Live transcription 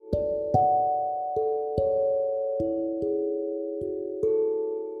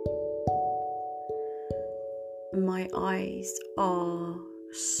My eyes are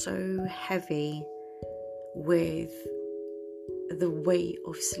so heavy with the weight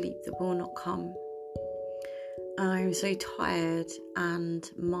of sleep that will not come. I'm so tired, and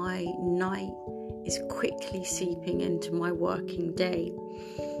my night is quickly seeping into my working day.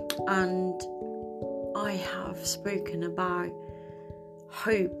 And I have spoken about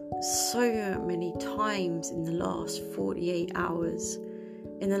hope so many times in the last 48 hours,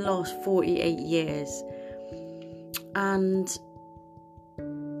 in the last 48 years. And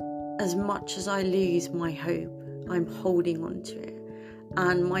as much as I lose my hope, I'm holding on to it.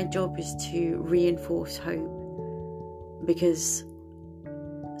 And my job is to reinforce hope, because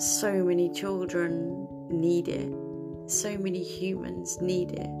so many children need it, so many humans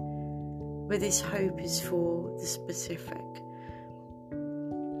need it. But this hope is for the specific.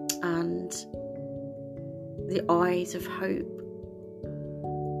 And the eyes of hope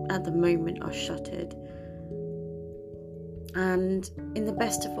at the moment are shuttered. And in the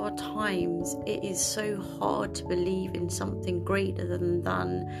best of our times, it is so hard to believe in something greater than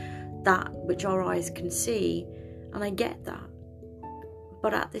that which our eyes can see. And I get that.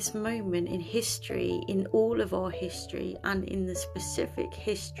 But at this moment in history, in all of our history, and in the specific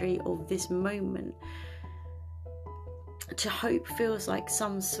history of this moment, to hope feels like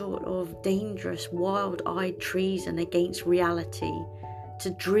some sort of dangerous, wild-eyed treason against reality. To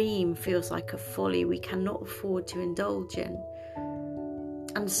dream feels like a folly we cannot afford to indulge in.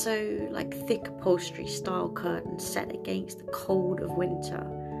 And so, like thick upholstery-style curtains set against the cold of winter,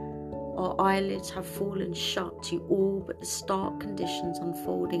 our eyelids have fallen shut to all but the stark conditions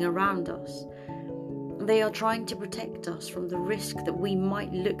unfolding around us. They are trying to protect us from the risk that we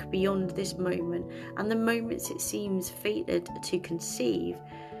might look beyond this moment and the moments it seems fated to conceive,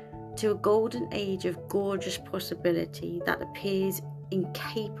 to a golden age of gorgeous possibility that appears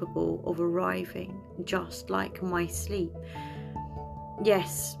incapable of arriving, just like my sleep.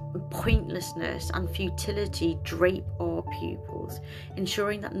 Yes, pointlessness and futility drape our pupils,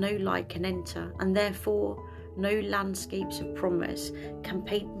 ensuring that no light can enter, and therefore no landscapes of promise can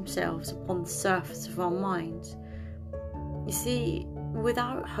paint themselves upon the surface of our minds. You see,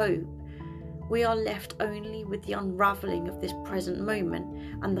 without hope, we are left only with the unravelling of this present moment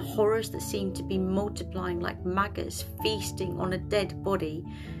and the horrors that seem to be multiplying like maggots feasting on a dead body.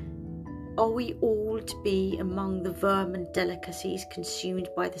 Are we all to be among the vermin delicacies consumed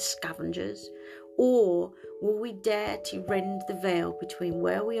by the scavengers? Or will we dare to rend the veil between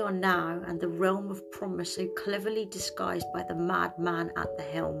where we are now and the realm of promise so cleverly disguised by the madman at the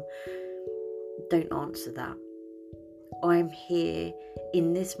helm? Don't answer that. I'm here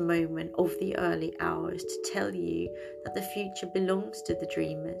in this moment of the early hours to tell you that the future belongs to the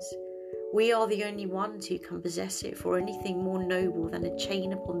dreamers. We are the only ones who can possess it for anything more noble than a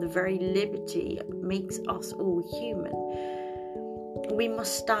chain upon the very liberty that makes us all human. We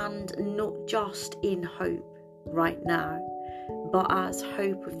must stand not just in hope right now, but as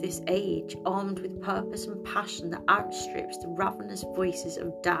hope of this age, armed with purpose and passion that outstrips the ravenous voices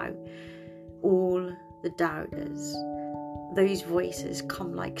of doubt. All the doubters. Those voices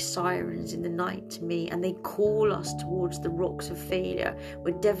come like sirens in the night to me, and they call us towards the rocks of failure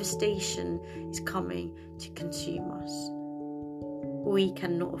where devastation is coming to consume us. We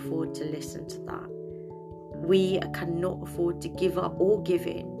cannot afford to listen to that. We cannot afford to give up or give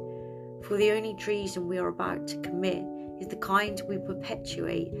in, for the only treason we are about to commit is the kind we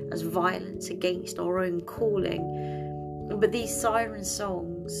perpetuate as violence against our own calling. But these siren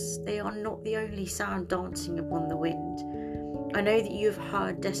songs, they are not the only sound dancing upon the wind. I know that you have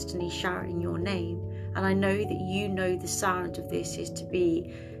heard destiny shouting your name, and I know that you know the sound of this is to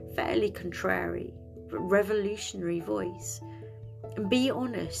be fairly contrary, but revolutionary voice. And be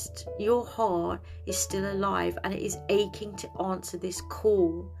honest, your heart is still alive and it is aching to answer this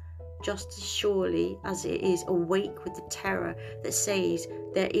call, just as surely as it is awake with the terror that says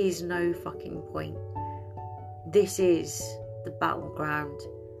there is no fucking point. This is the battleground.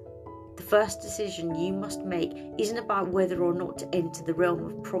 The first decision you must make isn't about whether or not to enter the realm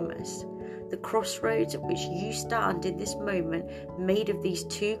of promise. The crossroads at which you stand in this moment, made of these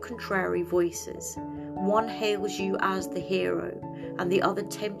two contrary voices. One hails you as the hero, and the other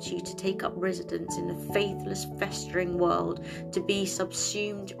tempts you to take up residence in the faithless, festering world, to be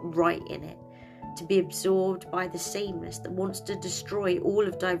subsumed right in it, to be absorbed by the sameness that wants to destroy all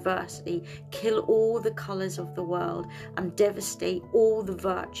of diversity, kill all the colours of the world, and devastate all the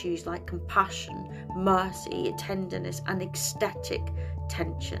virtues like compassion, mercy, tenderness, and ecstatic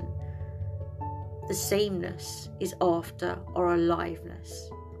tension. The sameness is after our aliveness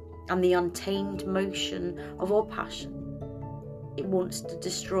and the untamed motion of our passion. It wants to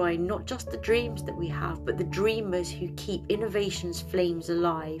destroy not just the dreams that we have, but the dreamers who keep innovation's flames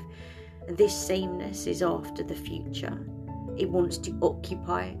alive. And this sameness is after the future. It wants to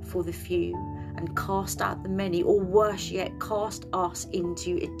occupy for the few and cast out the many, or worse yet, cast us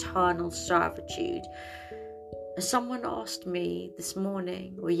into eternal servitude. Someone asked me this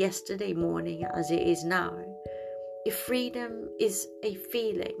morning, or yesterday morning as it is now, if freedom is a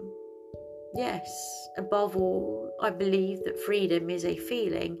feeling. Yes, above all, I believe that freedom is a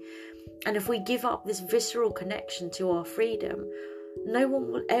feeling. And if we give up this visceral connection to our freedom, no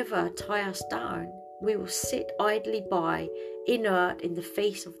one will ever tie us down. We will sit idly by, inert in the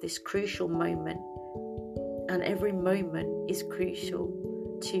face of this crucial moment. And every moment is crucial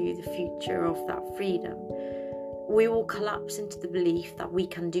to the future of that freedom. We will collapse into the belief that we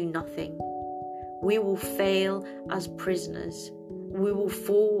can do nothing. We will fail as prisoners. We will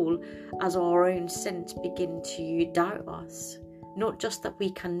fall as our own sense begin to doubt us. Not just that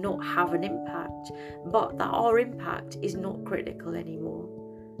we cannot have an impact, but that our impact is not critical anymore.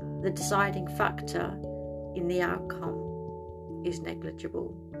 The deciding factor in the outcome is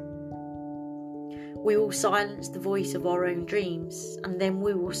negligible. We will silence the voice of our own dreams, and then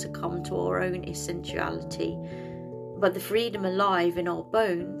we will succumb to our own essentiality. But the freedom alive in our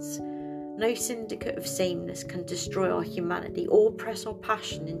bones, no syndicate of sameness can destroy our humanity or press our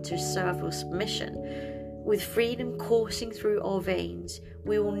passion into servile submission. With freedom coursing through our veins,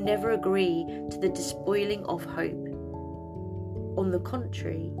 we will never agree to the despoiling of hope. On the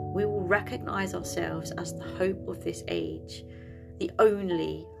contrary, we will recognize ourselves as the hope of this age, the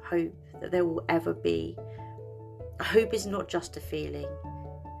only hope that there will ever be. Hope is not just a feeling,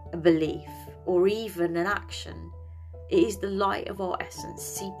 a belief, or even an action. It is the light of our essence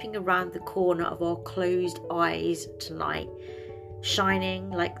seeping around the corner of our closed eyes tonight, shining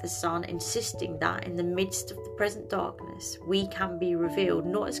like the sun, insisting that in the midst of the present darkness, we can be revealed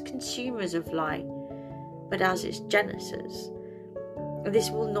not as consumers of light, but as its genesis.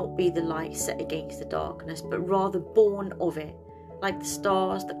 This will not be the light set against the darkness, but rather born of it, like the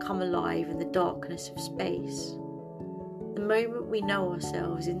stars that come alive in the darkness of space. The moment we know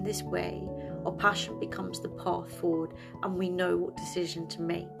ourselves in this way, our passion becomes the path forward, and we know what decision to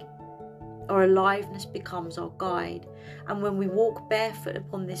make. Our aliveness becomes our guide, and when we walk barefoot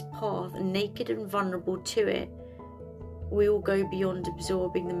upon this path, naked and vulnerable to it, we will go beyond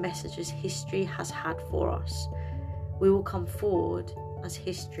absorbing the messages history has had for us. We will come forward as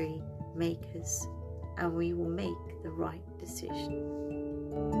history makers, and we will make the right decision.